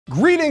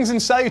Greetings and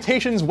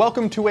salutations,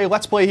 welcome to a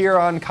Let's Play here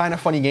on Kinda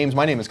Funny Games.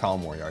 My name is Colin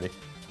Moriarty.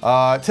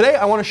 Today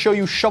I want to show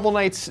you Shovel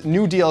Knight's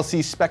new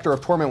DLC, Specter of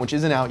Torment, which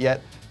isn't out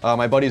yet.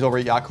 My buddies over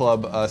at Yacht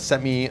Club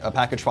sent me a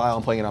package file.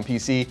 I'm playing it on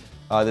PC.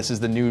 This is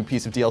the new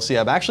piece of DLC.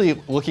 I'm actually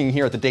looking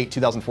here at the date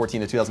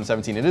 2014 to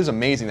 2017. It is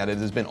amazing that it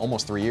has been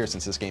almost 3 years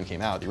since this game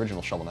came out, the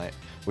original Shovel Knight,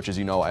 which, as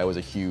you know, I was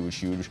a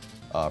huge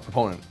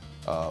proponent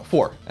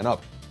for and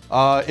of.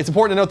 It's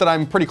important to note that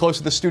I'm pretty close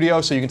to the studio,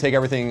 so you can take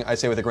everything I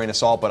say with a grain of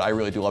salt, but I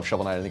really do love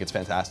Shovel Knight. I think it's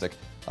fantastic.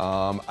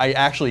 I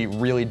actually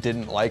really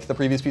didn't like the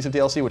previous piece of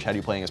DLC, which had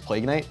you playing as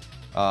Plague Knight.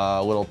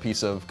 A little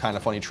piece of kind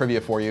of funny trivia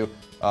for you.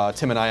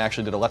 Tim and I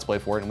actually did a Let's Play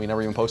for it, and we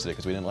never even posted it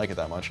because we didn't like it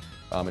that much.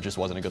 It just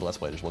wasn't a good Let's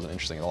Play. It just wasn't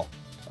interesting at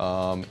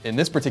all. In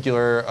this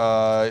particular,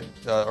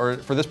 or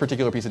for this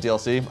particular piece of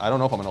DLC, I don't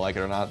know if I'm going to like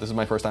it or not. This is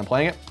my first time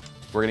playing it.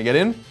 We're going to get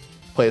in,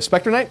 play as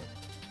Specter Knight,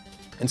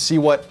 and see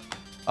what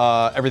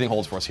everything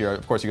holds for us here.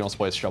 Of course, you can also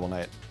play as Shovel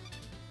Knight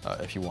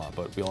if you want,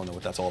 but we all know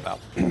what that's all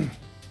about.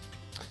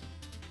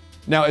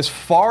 Now, as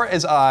far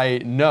as I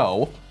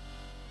know,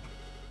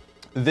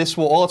 this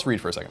will... Well, let's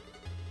read for a second.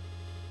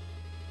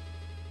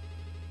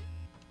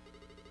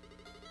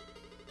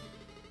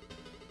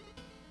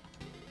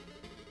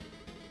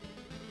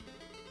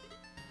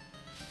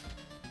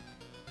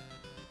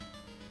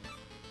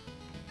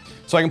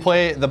 So I can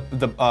play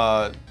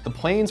the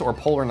Plains or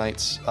Polar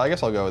Knights. I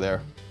guess I'll go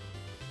there.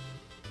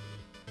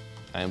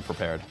 I am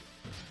prepared.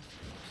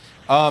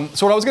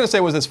 So what I was going to say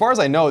was, as far as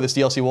I know, this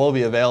DLC will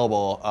be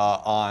available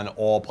on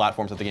all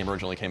platforms that the game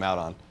originally came out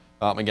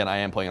on. Again, I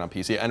am playing it on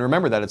PC, and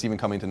remember that it's even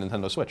coming to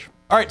Nintendo Switch.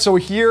 All right, so we're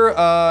here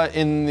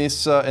in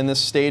this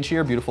stage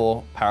here.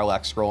 Beautiful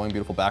parallax scrolling,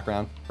 beautiful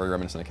background, very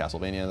reminiscent of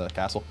Castlevania, the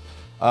castle.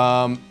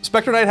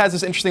 Specter Knight has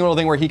this interesting little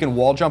thing where he can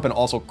wall jump and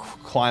also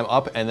climb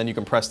up, and then you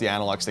can press the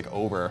analog stick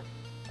over.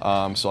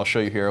 So I'll show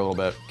you here a little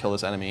bit. Kill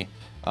this enemy.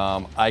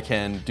 I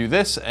can do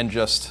this and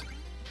just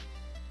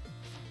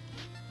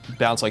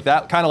bounce like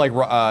that, kind of like,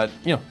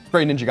 you know,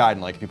 very Ninja Gaiden,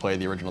 like if you play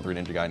the original 3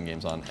 Ninja Gaiden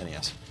games on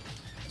NES.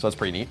 So that's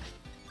pretty neat.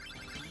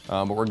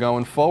 But we're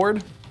going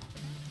forward.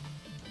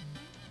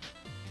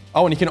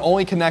 Oh, and he can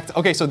only connect,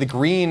 okay, so the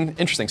green,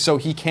 interesting. So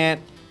he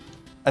can't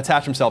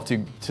attach himself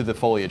to the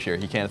foliage here.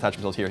 He can't attach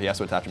himself here, he has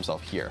to attach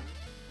himself here.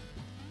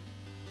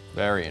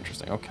 Very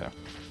interesting, okay.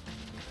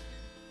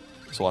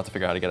 So we'll have to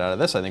figure out how to get out of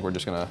this. I think we're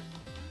just gonna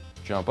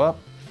jump up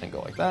and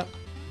go like that.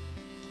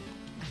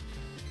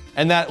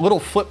 And that little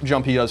flip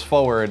jump he does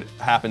forward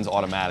happens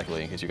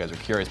automatically, in case you guys are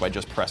curious, by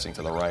just pressing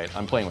to the right.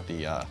 I'm playing with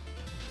the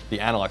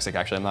analog stick,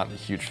 actually. I'm not a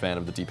huge fan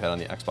of the D-pad on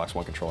the Xbox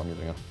One controller. I'm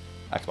using an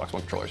Xbox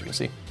One controller, as you can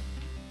see.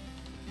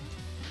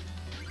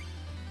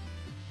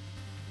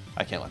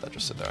 I can't let that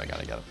just sit there. I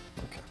gotta get it.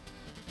 Okay.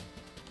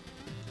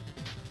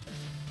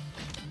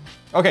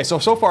 Okay,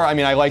 so far, I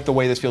mean, I like the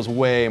way this feels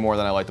way more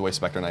than I like the way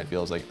Specter Knight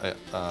feels. Like,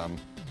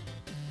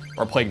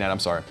 or Plague Knight, I'm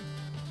sorry.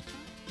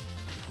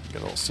 Get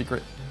a little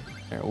secret.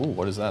 Here, ooh,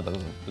 what is that?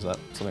 Is that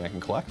something I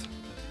can collect?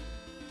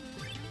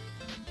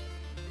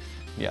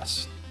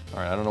 Yes.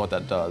 All right, I don't know what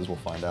that does. We'll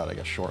find out, I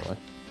guess, shortly.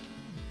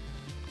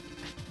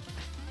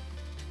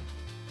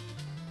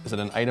 Is it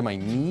an item I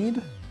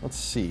need? Let's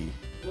see.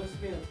 It looks to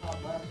be in the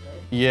top left, right?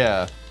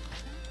 Yeah.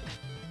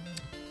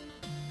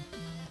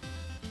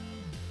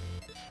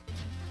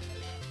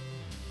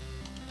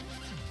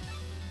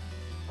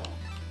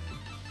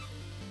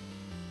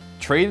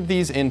 Trade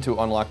these in to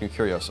unlock new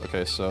curios.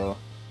 Okay, so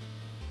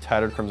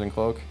tattered crimson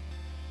cloak,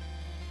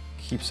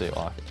 keepsake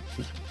locket,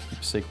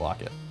 keepsake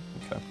locket.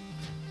 Okay.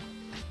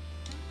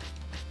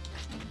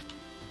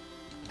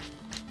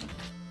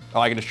 Oh,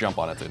 I can just jump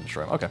on it to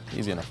destroy him. Okay,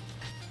 easy enough.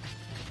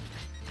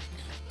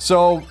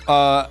 So,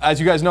 as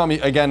you guys know, I'm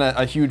again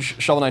a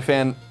huge Shovel Knight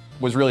fan.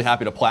 Was really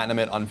happy to platinum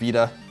it on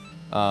Vita.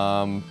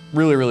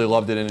 Really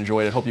loved it and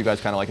enjoyed it. Hope you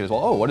guys kind of like it as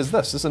well. Oh, what is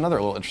this? This is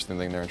another little interesting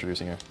thing they're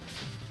introducing here.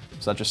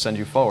 So that just sends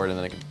you forward and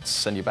then it can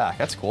send you back.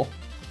 That's cool.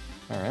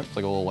 All right, it's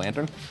like a little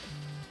lantern.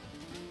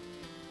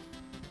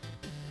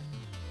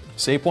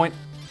 Save point.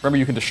 Remember,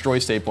 you can destroy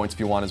save points if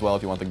you want as well,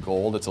 if you want the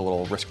gold. It's a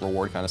little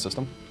risk-reward kind of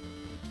system.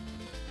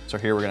 So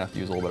here we're gonna have to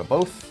use a little bit of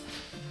both.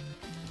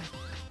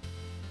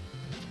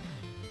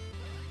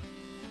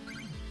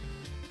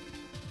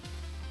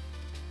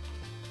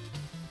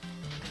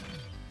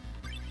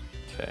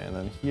 Okay, and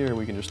then here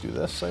we can just do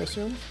this, I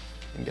assume,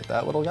 and get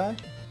that little guy.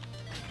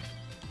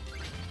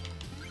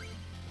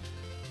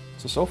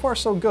 So far,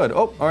 so good.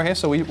 Oh, okay,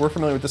 so we're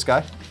familiar with this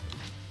guy.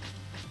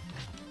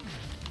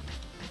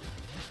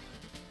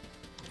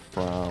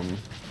 From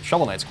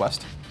Shovel Knight's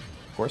quest,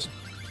 of course.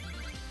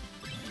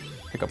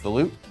 Pick up the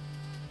loot.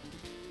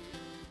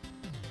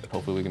 That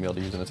hopefully we can be able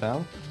to use in the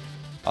town.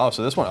 Oh,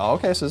 so this one, oh,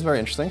 okay, so this is very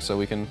interesting. So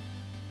we can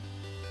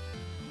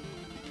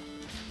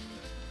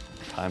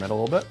time it a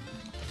little bit.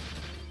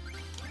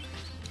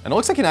 And it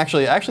looks like you can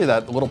actually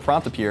that little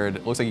prompt appeared.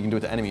 It looks like you can do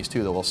it to enemies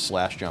too, the little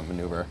slash jump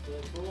maneuver.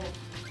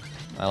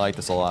 I like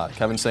this a lot.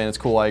 Kevin's saying it's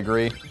cool, I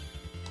agree.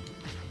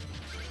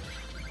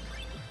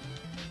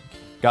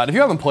 God, if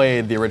you haven't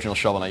played the original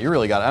Shovel Knight, you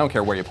really got it. I don't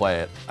care where you play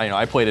it.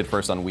 I played it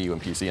first on Wii U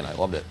and PC and I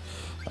loved it.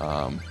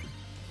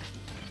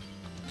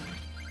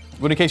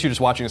 But in case you're just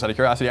watching this out of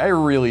curiosity, I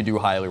really do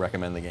highly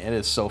recommend the game. It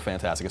is so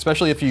fantastic,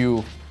 especially if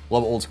you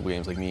love old school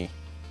games like me.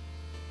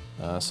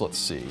 So let's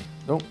see.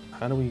 Oh,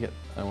 how do we get...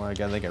 Oh, I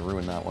think I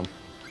ruined that one.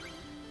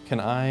 Can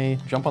I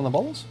jump on the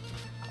bubbles?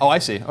 Oh, I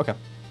see. Okay.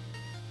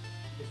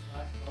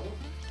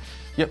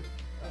 Yep.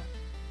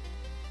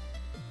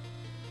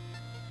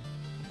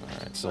 All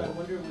right, so... I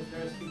wonder, was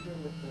there a secret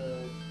with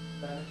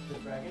the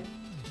dragon?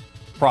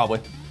 Probably.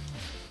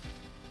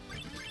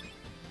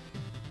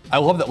 I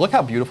love that. Look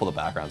how beautiful the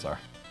backgrounds are.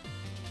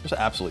 Just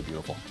absolutely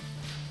beautiful.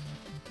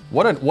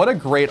 What a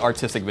great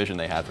artistic vision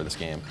they had for this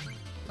game.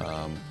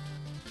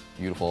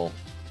 Beautiful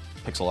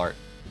pixel art.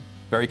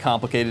 Very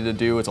complicated to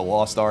do. It's a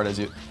lost art, as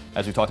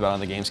we talked about on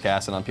the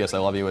Gamescast and on PS I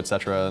Love You,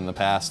 etc. in the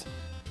past.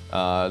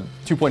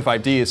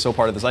 2.5D is so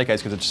part of the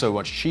zeitgeist because it's so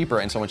much cheaper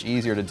and so much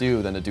easier to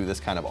do than to do this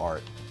kind of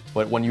art.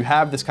 But when you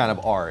have this kind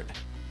of art,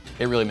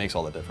 it really makes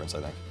all the difference,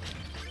 I think.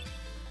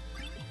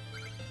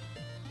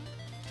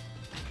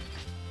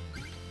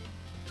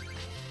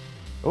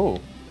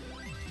 Oh,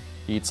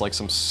 he eats like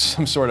some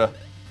sort of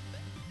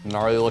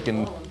gnarly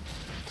looking.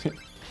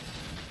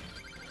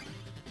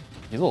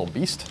 He's a little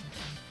beast.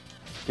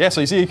 Yeah,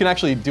 so you see, you can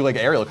actually do like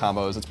aerial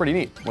combos. It's pretty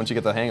neat once you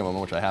get the hang of them,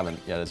 which I haven't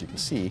yet, as you can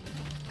see.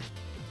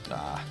 We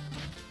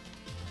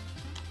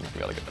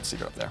gotta get that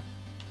secret up there.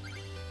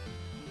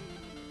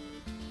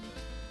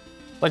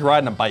 Like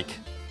riding a bike.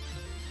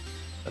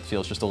 That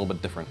feels just a little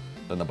bit different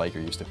than the bike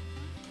you're used to.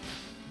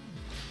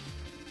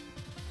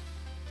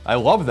 I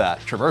love that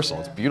traversal.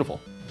 It's beautiful.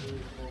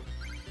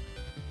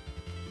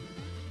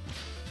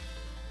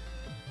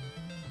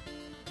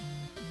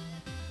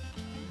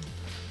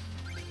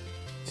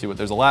 See what?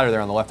 There's a ladder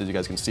there on the left, as you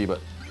guys can see, but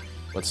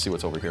let's see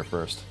what's over here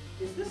first.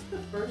 Is this the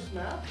first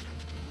map?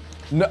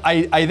 No,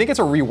 I think it's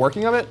a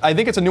reworking of it. I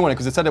think it's a new one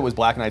because it said it was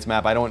Black Knight's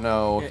map. I don't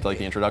know if like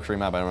the introductory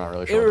map. I'm not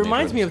really sure. It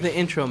reminds me of the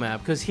intro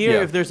map because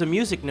here, if there's a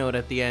music note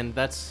at the end,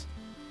 that's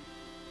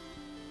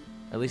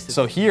at least.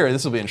 So here,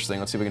 this will be interesting.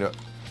 Let's see if we can do it.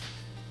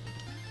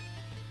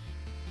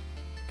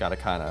 Gotta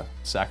kind of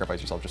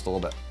sacrifice yourself just a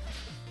little bit.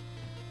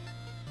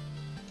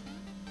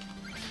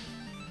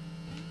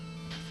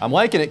 I'm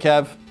liking it,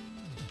 Kev.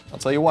 I'll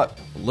tell you what.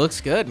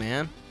 Looks good,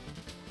 man.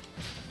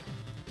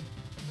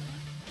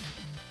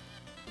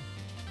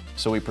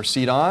 So we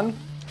proceed on.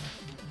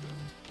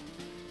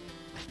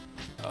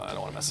 I don't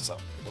want to mess this up.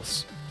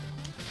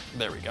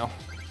 There we go.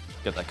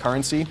 Get that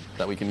currency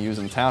that we can use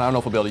in town. I don't know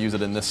if we'll be able to use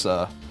it in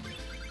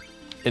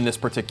this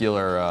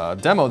particular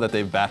demo that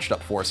they've batched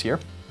up for us here.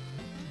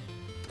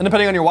 And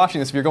depending on you're watching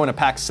this, if you're going to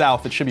PAX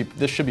South,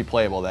 this should be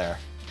playable there.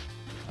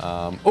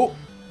 Oh,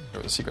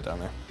 there was a secret down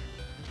there.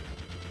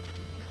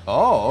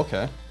 Oh,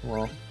 okay.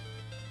 Well,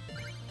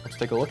 let's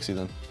take a look-see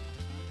then.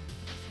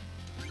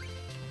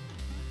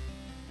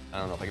 I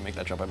don't know if I can make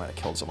that jump. I might have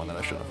killed someone that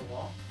I should have.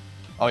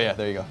 Oh yeah,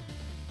 there you go.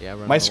 Yeah,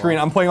 my screen,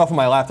 I'm playing off of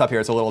my laptop here.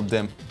 It's a little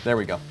dim. There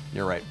we go.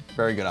 You're right.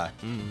 Very good eye.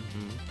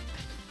 Mm-hmm.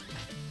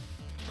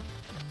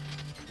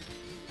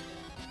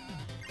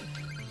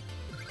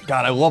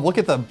 God, I love, look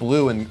at the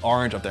blue and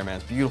orange up there, man.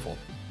 It's beautiful.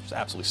 It's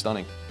absolutely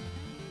stunning.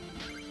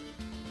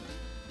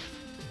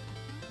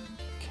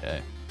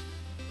 Okay.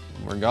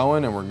 We're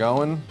going and we're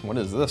going. What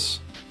is this?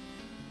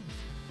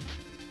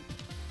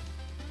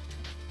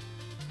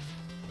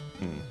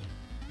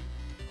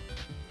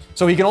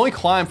 So he can only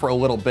climb for a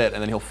little bit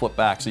and then he'll flip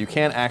back. So you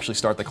can't actually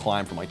start the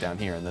climb from like down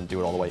here and then do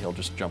it all the way. He'll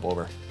just jump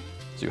over.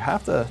 So you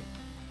have to,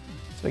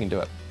 see if I can do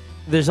it.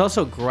 There's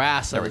also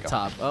grass at the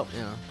top. Oh,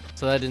 yeah.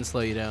 So that didn't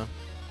slow you down.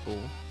 Cool.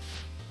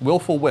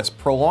 Willful Wisp.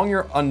 Prolong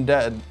your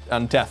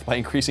death by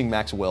increasing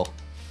max will.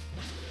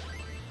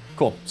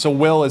 Cool. So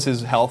will is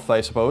his health,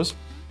 I suppose.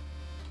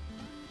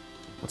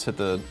 Let's hit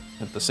the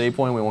save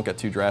point. We won't get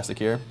too drastic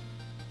here.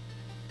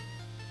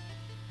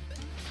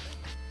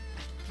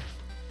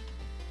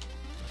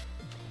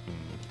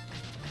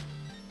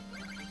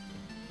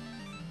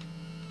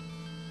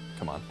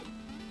 Come on.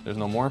 There's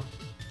no more?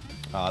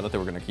 I thought they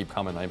were going to keep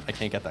coming. I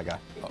can't get that guy.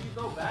 If you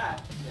go back.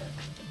 Yeah.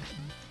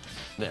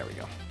 There we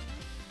go.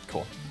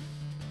 Cool.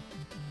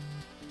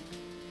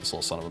 This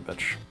little son of a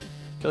bitch.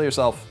 Kill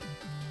yourself.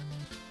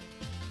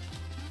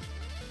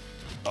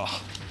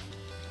 Ugh.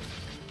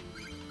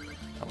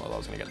 I don't know if I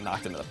was going to get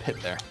knocked into the pit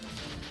there.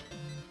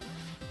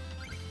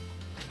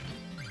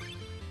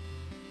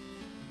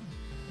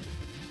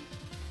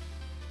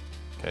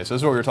 Okay, so this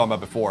is what we were talking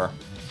about before.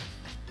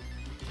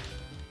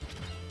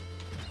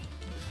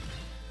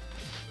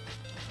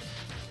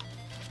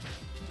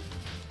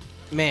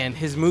 Man,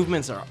 his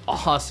movements are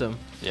awesome.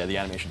 Yeah, the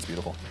animation's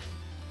beautiful.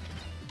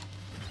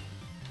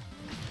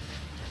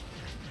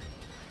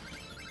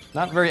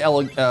 Not very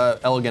elegant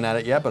at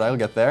it yet, but I'll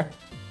get there.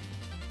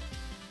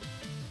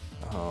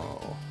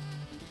 Oh.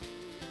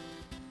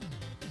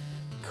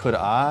 Could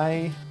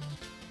I?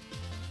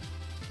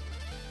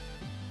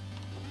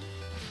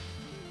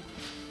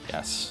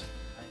 Yes.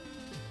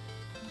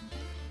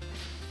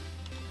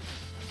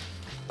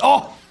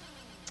 Oh!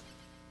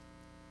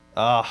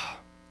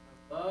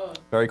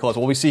 Very close.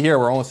 Well, we see here,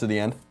 we're almost to the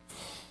end.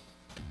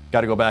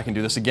 Got to go back and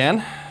do this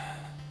again.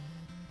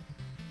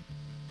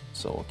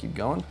 So we'll keep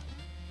going.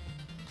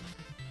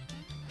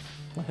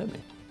 What hit me?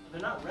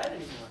 They're not red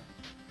anymore.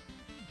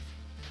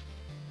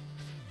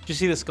 Did you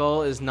see the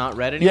skull is not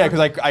red anymore? Yeah,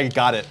 because I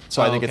got it.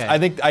 So I think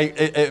okay.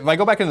 if I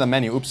go back into the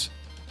menu, oops.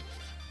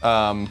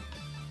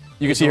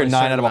 You can see here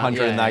 9 out of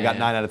 100, and I got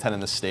 9 out of 10 in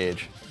this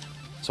stage.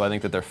 So I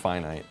think that they're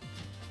finite.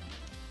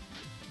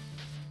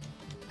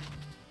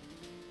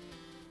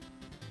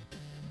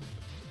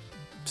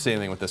 Same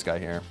thing with this guy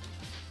here.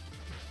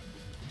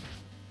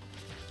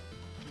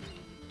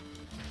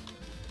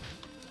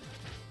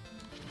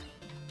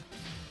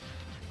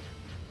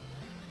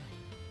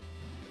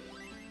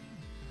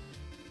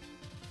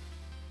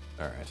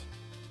 All right.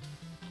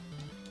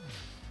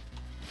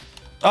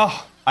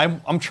 Oh,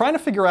 I'm trying to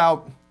figure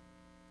out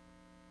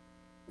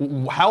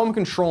how I'm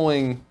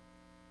controlling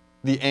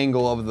the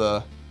angle of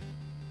the,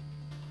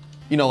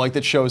 you know, like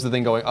that shows the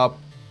thing going up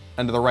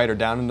and to the right or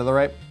down and to the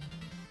right.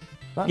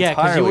 Not yeah,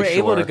 because you were entirely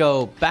able to sure.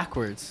 go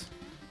backwards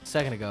a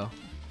second ago.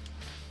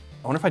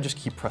 I wonder if I just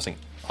keep pressing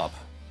up.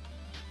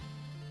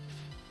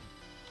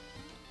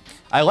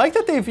 I like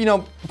that they've, you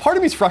know, part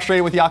of me's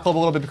frustrated with Yacht Club a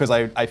little bit because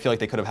I feel like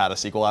they could have had a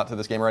sequel out to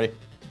this game already.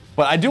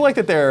 But I do like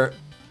that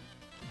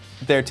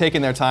they're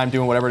taking their time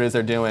doing whatever it is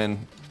they're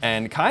doing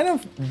and kind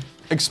of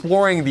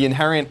exploring the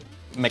inherent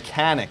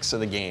mechanics of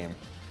the game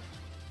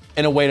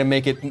in a way to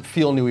make it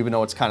feel new even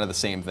though it's kind of the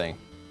same thing,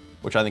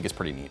 which I think is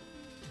pretty neat.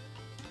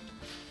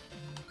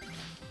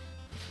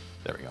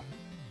 There we go.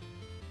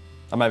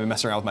 I'm not even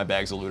messing around with my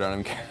bags of loot. I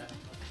don't even care.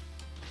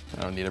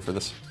 I don't need it for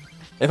this.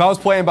 If I was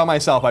playing by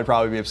myself, I'd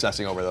probably be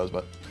obsessing over those,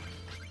 but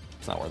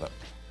it's not worth it.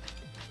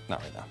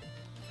 Not right now.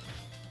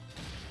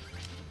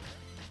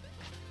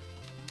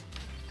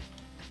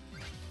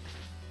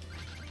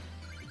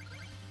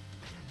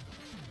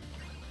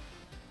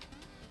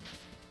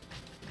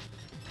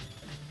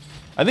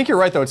 I think you're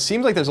right, though. It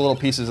seems like there's little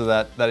pieces of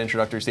that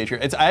introductory stage here.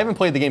 I haven't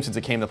played the game since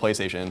it came to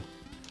PlayStation,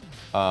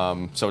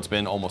 so it's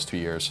been almost 2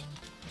 years.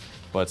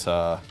 But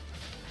I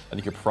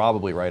think you're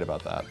probably right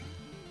about that. Do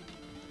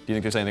you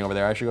think there's anything over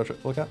there I should go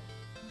look at?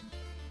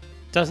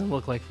 Doesn't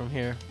look like from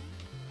here.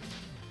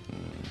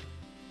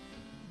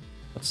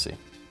 Let's see.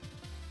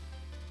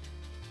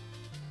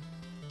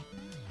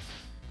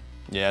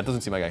 Yeah, it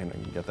doesn't seem like I can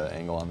get that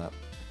angle on that.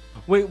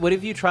 Wait, what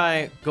if you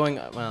try going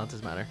up? Well, it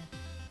doesn't matter.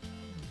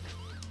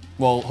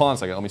 Well, hold on a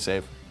second. Let me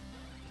save.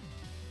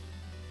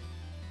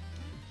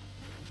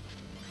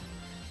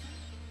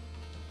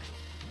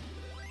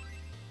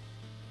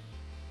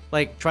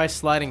 Like, try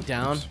sliding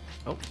down. Oops.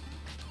 Oh.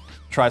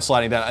 Try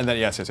sliding down, and then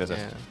yes.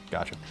 Yeah.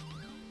 Gotcha.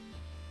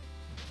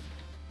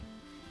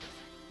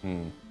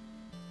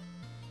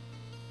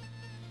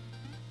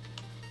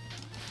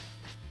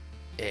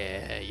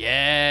 Yeah,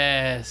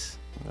 yes.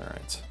 All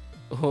right.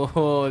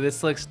 Oh,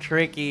 this looks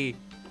tricky.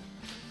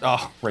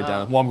 Oh, right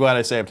down. Well, I'm glad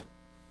I saved.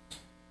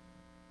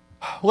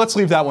 Let's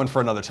leave that one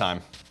for another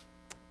time.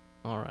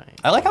 All right.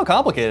 I like how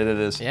complicated it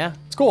is. Yeah.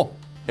 It's cool.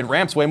 It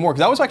ramps way more, because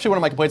that was actually one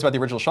of my complaints about the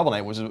original Shovel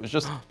Knight, was it was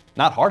just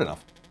not hard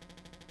enough.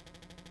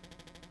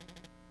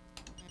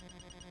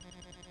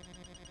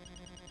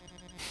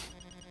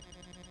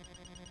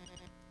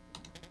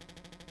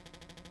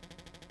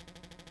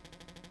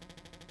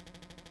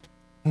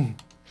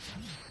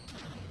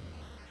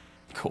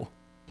 Cool.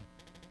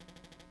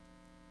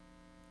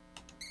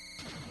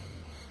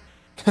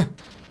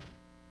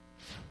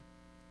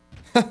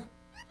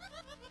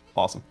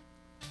 Awesome.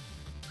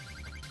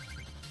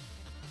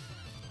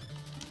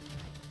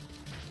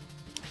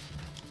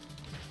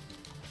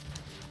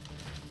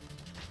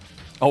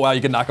 Oh wow,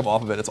 you can knock him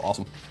off of it. It's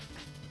awesome.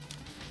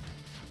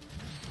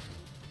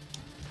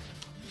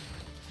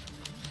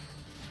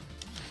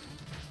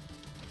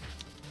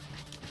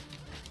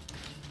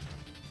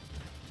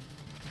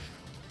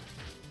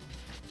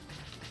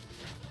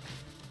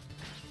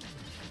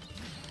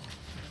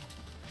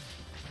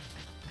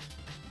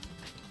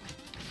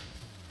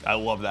 I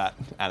love that,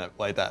 and it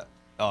like that.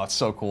 Oh, it's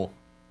so cool.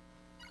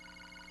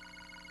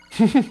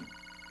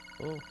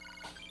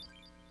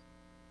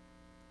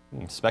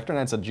 Specter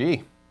Knight's a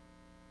G.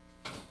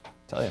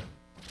 Tell you.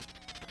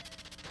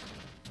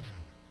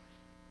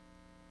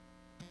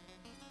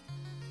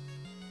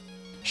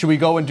 Should we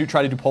go and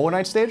try to do Polar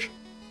Knight stage?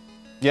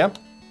 Yeah.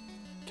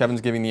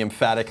 Kevin's giving the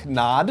emphatic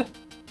nod.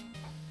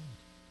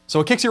 So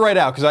it kicks you right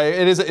out because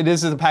it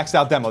is a PAX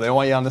South demo. They don't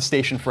want you on the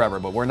station forever,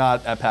 but we're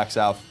not at PAX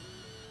South.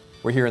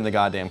 We're here in the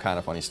goddamn Kind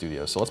of Funny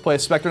studio. So let's play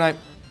Specter Knight.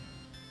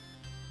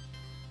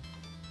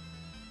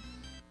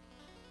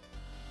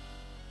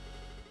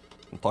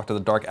 We'll talk to the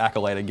Dark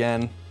Acolyte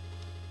again.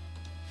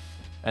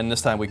 And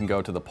this time we can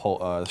go to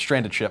the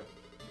Stranded Ship.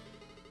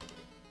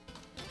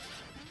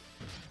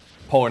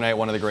 Polar Knight,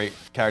 one of the great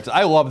characters.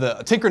 I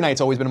love Tinker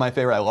Knight's always been my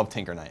favorite. I love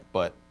Tinker Knight,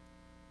 but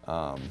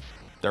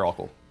they're all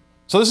cool.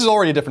 So this is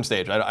already a different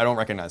stage. I don't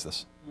recognize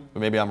this,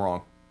 but maybe I'm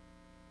wrong.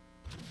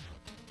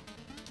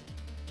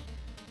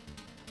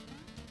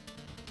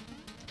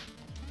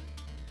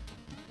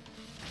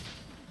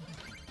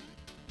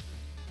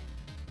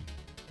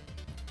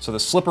 So the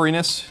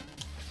slipperiness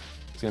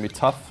is going to be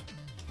tough.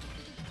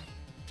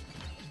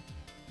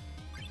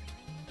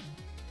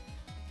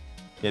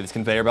 Yeah, these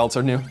conveyor belts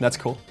are new. That's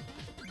cool.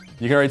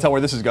 You can already tell where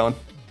this is going.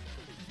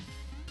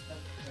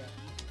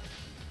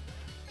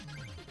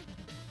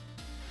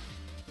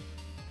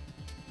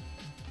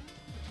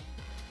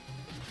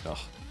 Ugh.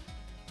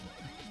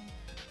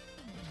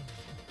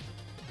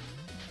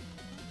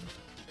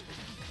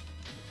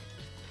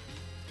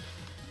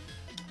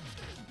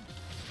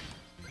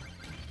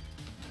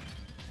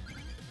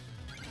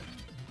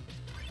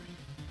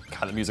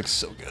 God, the music's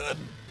so good.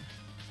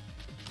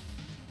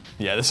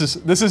 Yeah, this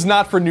is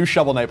not for new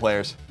Shovel Knight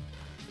players.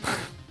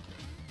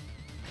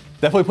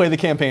 Definitely play the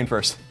campaign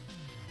first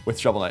with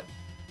Shovel Knight.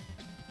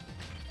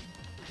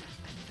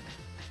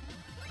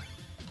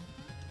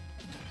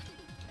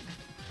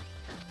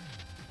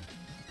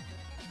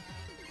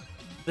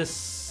 The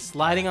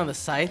sliding on the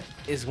scythe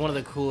is one of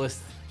the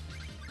coolest.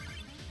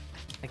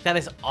 Like, that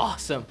is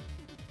awesome.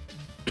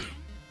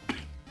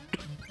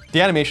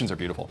 The animations are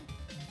beautiful.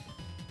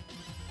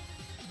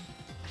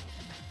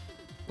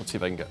 Let's see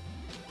if I can get...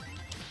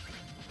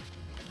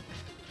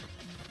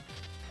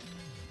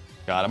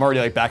 God, I'm already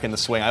like back in the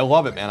swing. I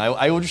love it, man.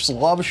 I just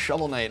love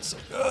Shovel Knight. It's so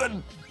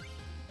good.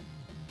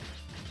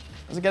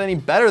 Doesn't get any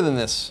better than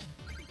this.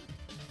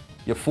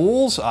 You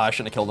fools. Ah, I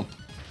shouldn't have killed him.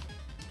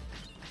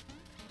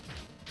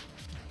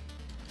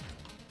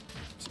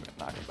 So I'm gonna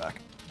knock him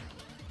back.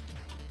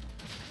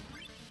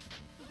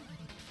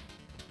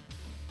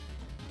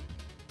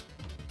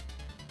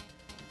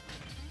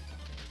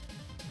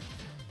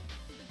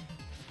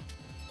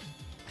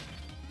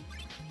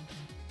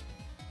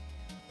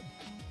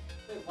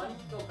 Wait, why don't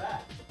you go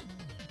back?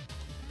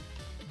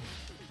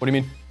 What do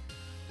you mean?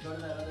 Go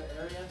to that other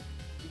area.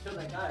 You killed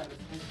that guy, but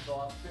you just go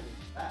off screen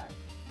and back.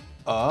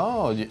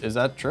 Oh, is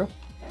that true?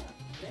 Yeah.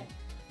 Yeah.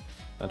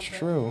 That's Okay.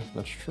 true.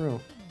 That's true.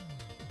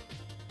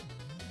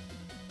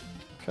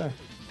 Okay.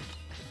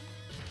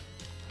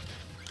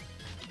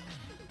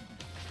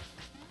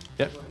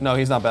 Yep. No,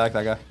 he's not back,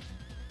 that guy.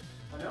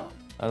 Oh no?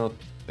 I don't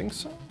think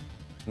so.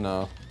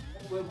 No.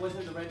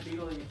 Wasn't the red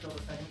beetle that you killed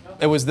a second ago?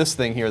 It was this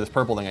thing here, this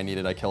purple thing I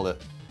needed. I killed it.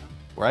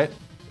 Right?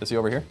 Is he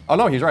over here? Oh,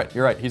 no, he's right.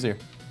 You're right. He's here.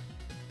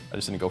 I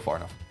just didn't go far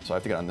enough. So I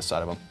have to get on this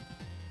side of him.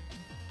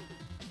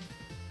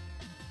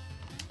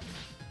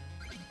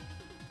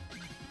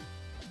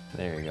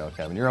 There you go,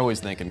 Kevin. You're always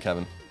thinking,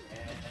 Kevin.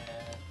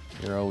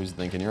 You're always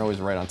thinking. You're always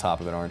right on top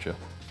of it, aren't you?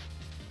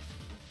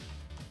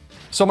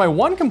 So my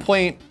one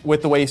complaint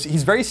with the way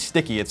he's very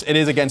sticky. It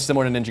is again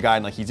similar to Ninja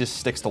Gaiden, like he just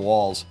sticks to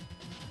walls.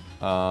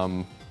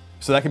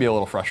 So that could be a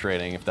little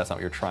frustrating if that's not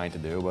what you're trying to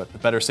do,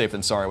 but better safe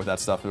than sorry with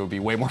that stuff. It would be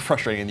way more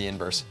frustrating in the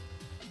inverse.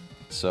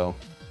 So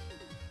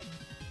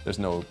there's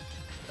no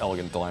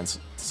elegant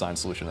design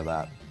solution to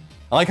that.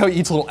 I like how he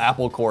eats little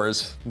apple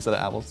cores instead of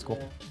apples. It's cool.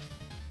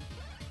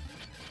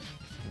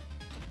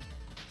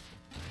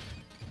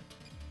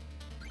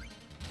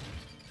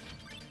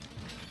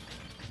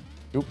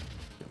 Yeah. Oop.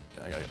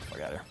 I gotta get the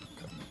fuck out of here.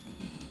 Okay.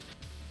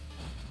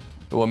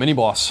 Oh, a mini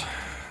boss.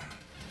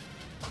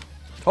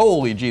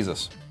 Holy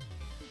Jesus.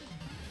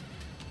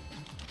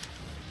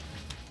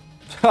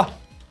 Ha!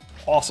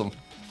 Awesome.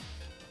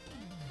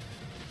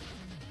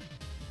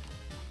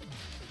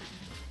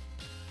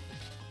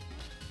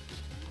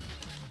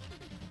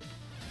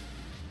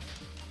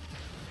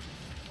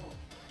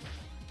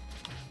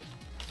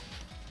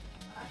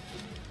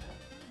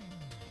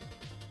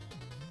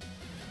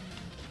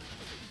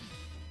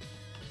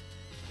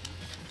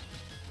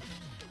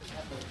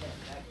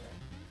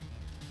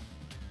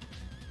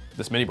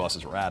 This mini boss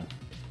is rad.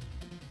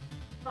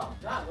 Oh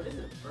god, what is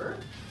it? A bird?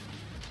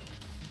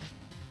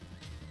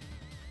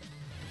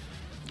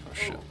 Oh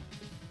shit.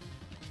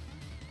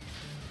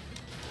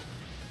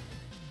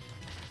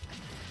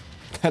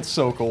 That's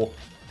so cool.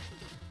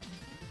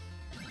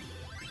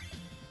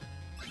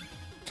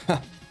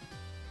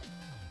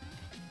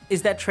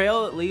 Is that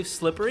trail that leaves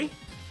slippery?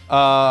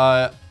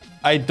 I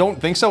don't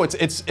think so.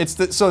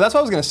 So that's what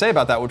I was gonna say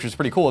about that, which is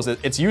pretty cool. Is that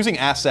it's using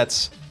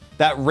assets.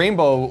 That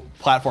rainbow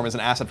platform is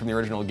an asset from the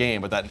original game,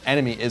 but that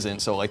enemy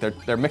isn't. So like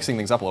they're mixing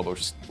things up a little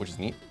bit, which is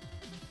neat.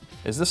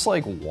 Is this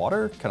like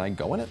water? Can I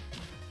go in it?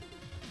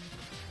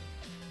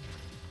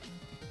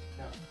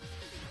 No.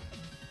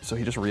 So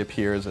he just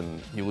reappears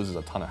and he loses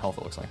a ton of health.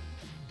 It looks like.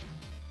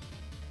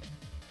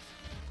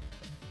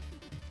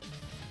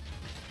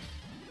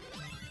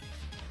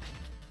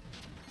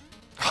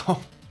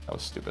 Oh, that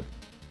was stupid.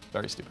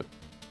 Very stupid.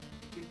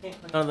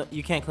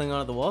 You can't cling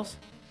onto the walls?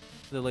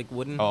 They're like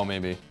wooden. Oh,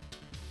 maybe.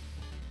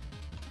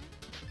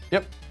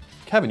 Yep.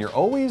 Kevin, you're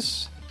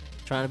always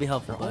Trying to be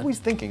helpful, bud. always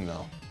thinking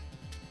though.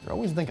 You're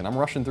always thinking. I'm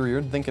rushing through.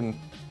 You're thinking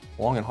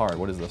long and hard.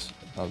 What is this?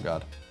 Oh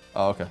god.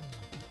 Oh, okay.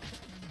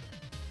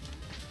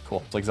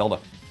 Cool. It's like Zelda.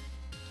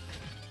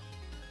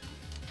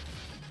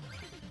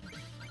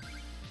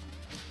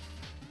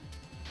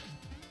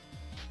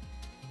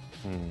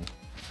 Hmm.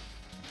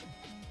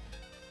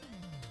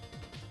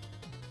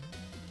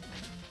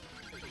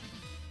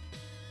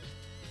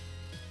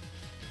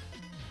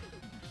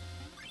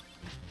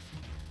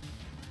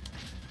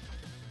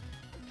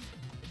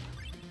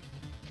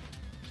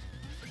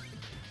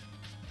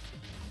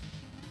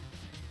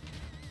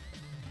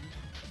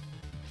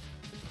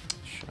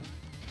 Shit.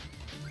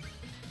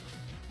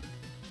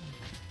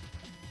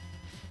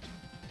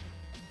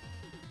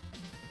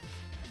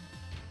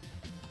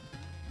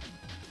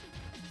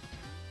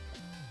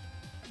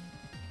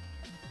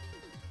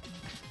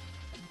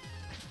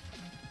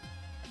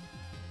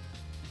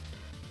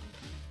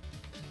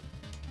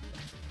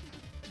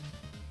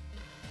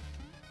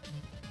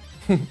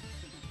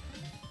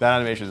 That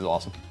animation is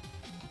awesome.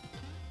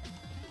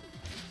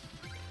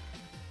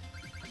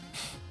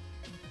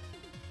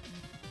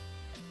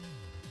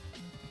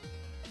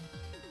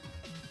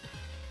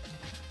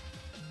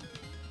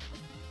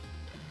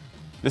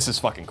 This is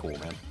fucking cool,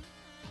 man.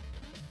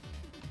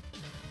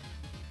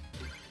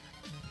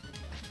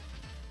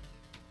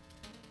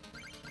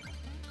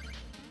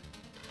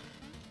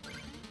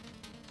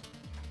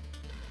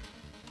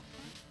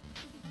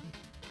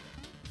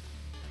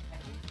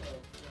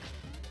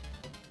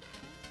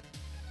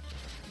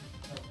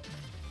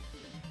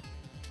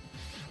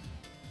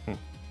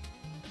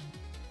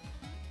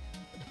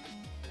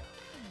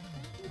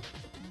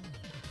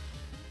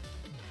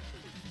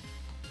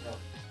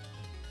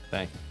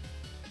 Thank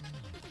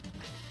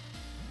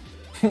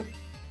you.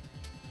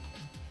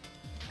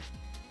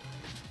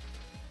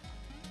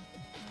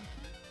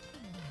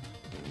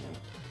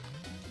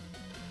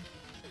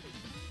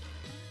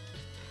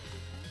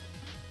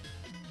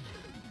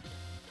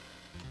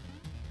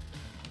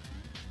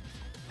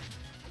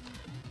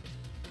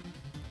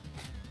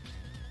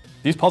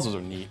 These puzzles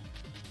are neat.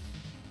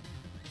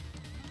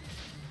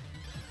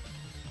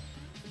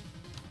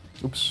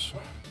 Oops.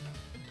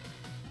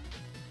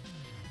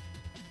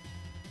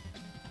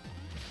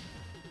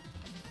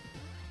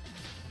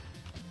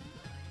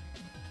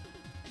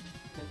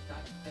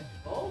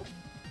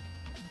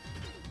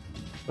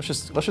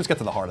 Let's just get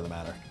to the heart of the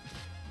matter.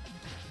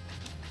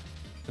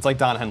 It's like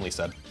Don Henley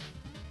said.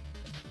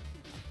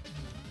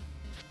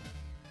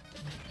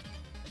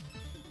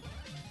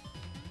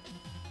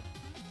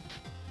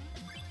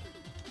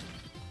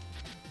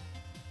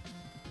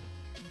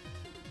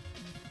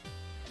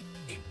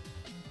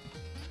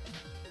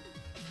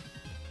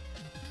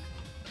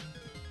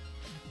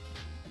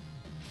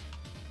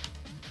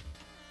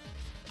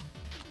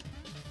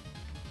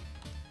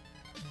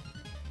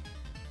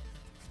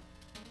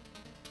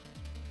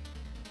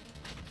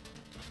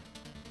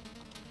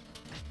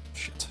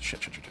 Shit.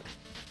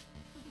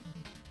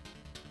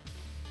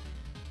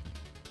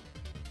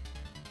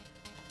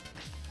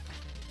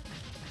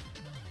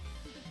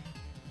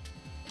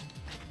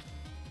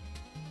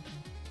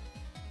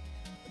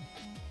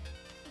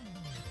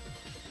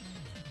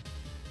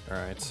 All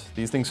right,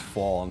 these things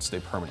fall and stay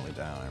permanently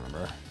down, I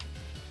remember.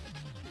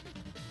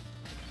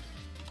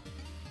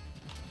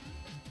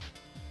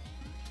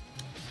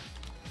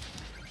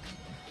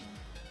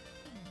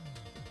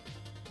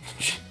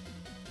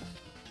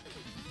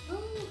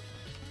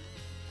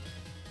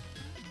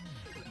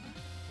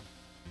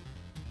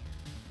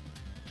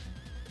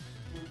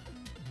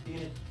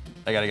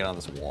 I gotta get on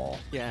this wall.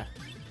 Yeah.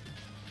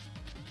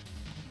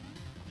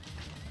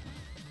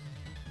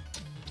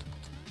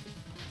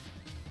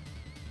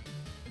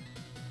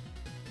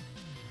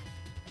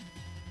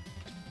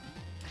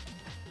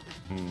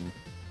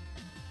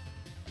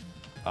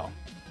 Oh.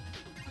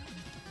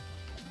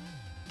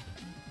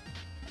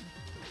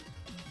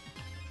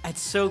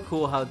 It's so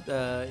cool how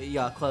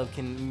Yacht Club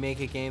can make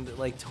a game that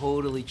like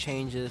totally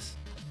changes.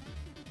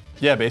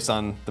 Yeah, based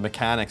on the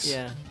mechanics.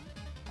 Yeah.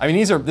 I mean,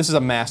 this is a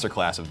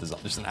masterclass of design,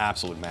 just an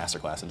absolute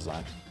masterclass in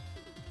design.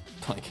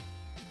 Like,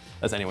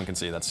 as anyone can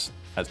see, has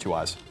two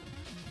eyes.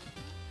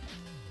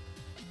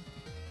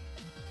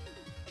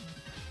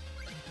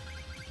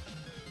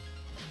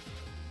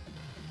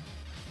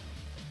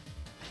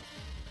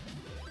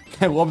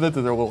 I love that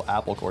they're little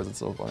apple cores, it's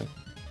so funny.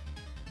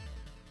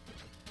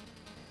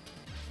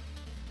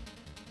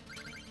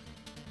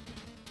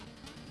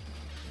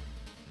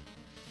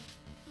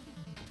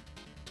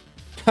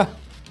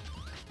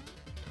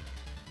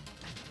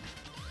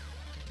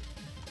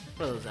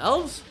 What are those,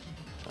 elves?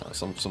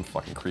 Some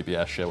fucking creepy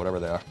ass shit, whatever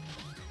they are.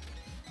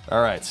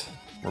 All right,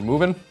 we're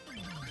moving.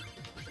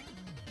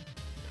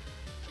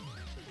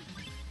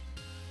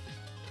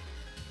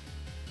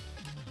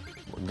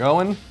 We're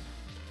going.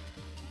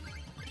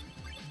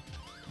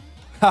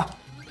 Ha!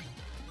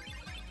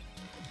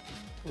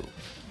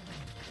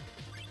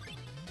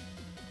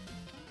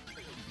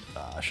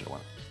 I should have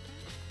went.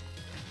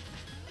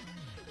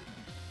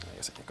 I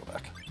guess I can't go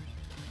back.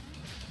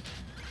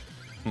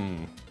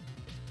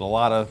 A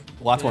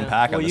lot to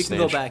unpack on this stage.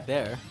 Well, you can go back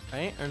there,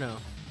 right? Or no?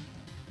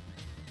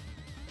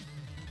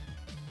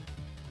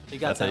 You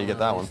got That's how you get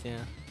that one. Yeah.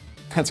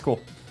 That's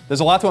cool. There's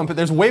a lot to unpack.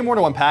 There's way more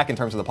to unpack in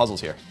terms of the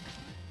puzzles here.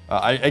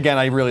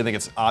 I really think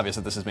it's obvious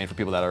that this is made for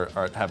people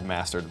that have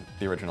mastered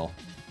the original.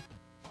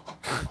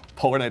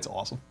 Polar Knight's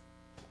awesome.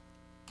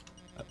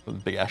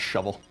 That big ass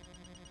shovel.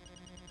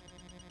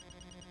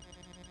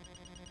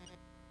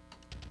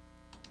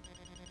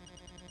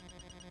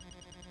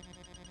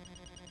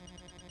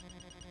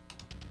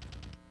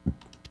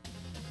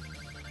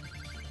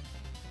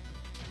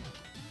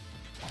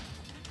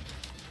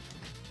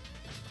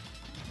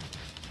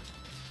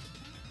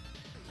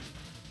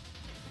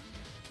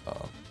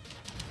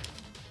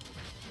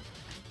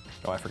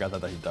 Oh, I forgot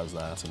that he does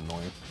that. That's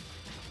annoying.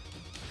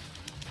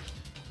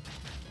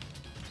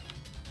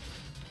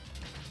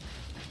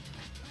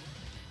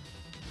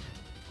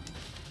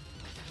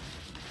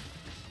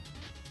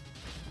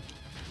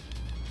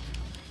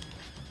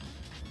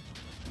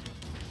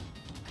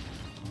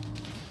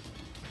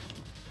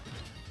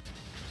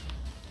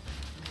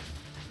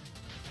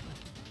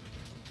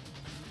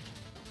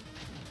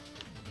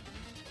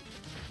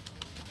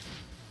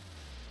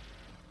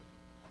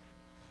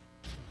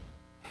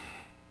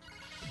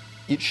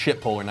 Eat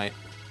shit, Polar Knight.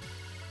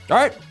 All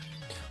right.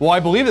 Well, I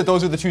believe that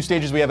those are the 2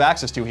 stages we have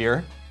access to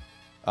here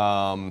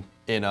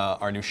in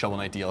our new Shovel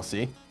Knight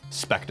DLC,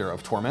 Specter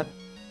of Torment.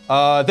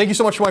 Thank you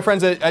so much to my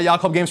friends at Yacht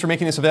Club Games for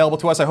making this available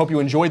to us. I hope you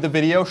enjoyed the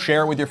video.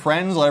 Share it with your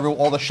friends. Let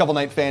all the Shovel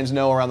Knight fans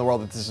know around the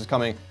world that this is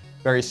coming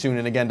very soon.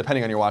 And again,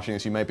 depending on you're watching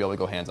this, you might be able to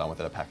go hands-on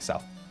with it at PAX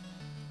South.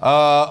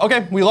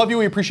 Okay, we love you.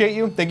 We appreciate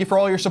you. Thank you for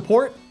all your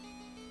support.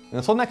 And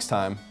until next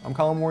time, I'm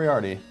Colin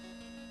Moriarty.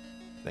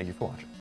 Thank you for watching.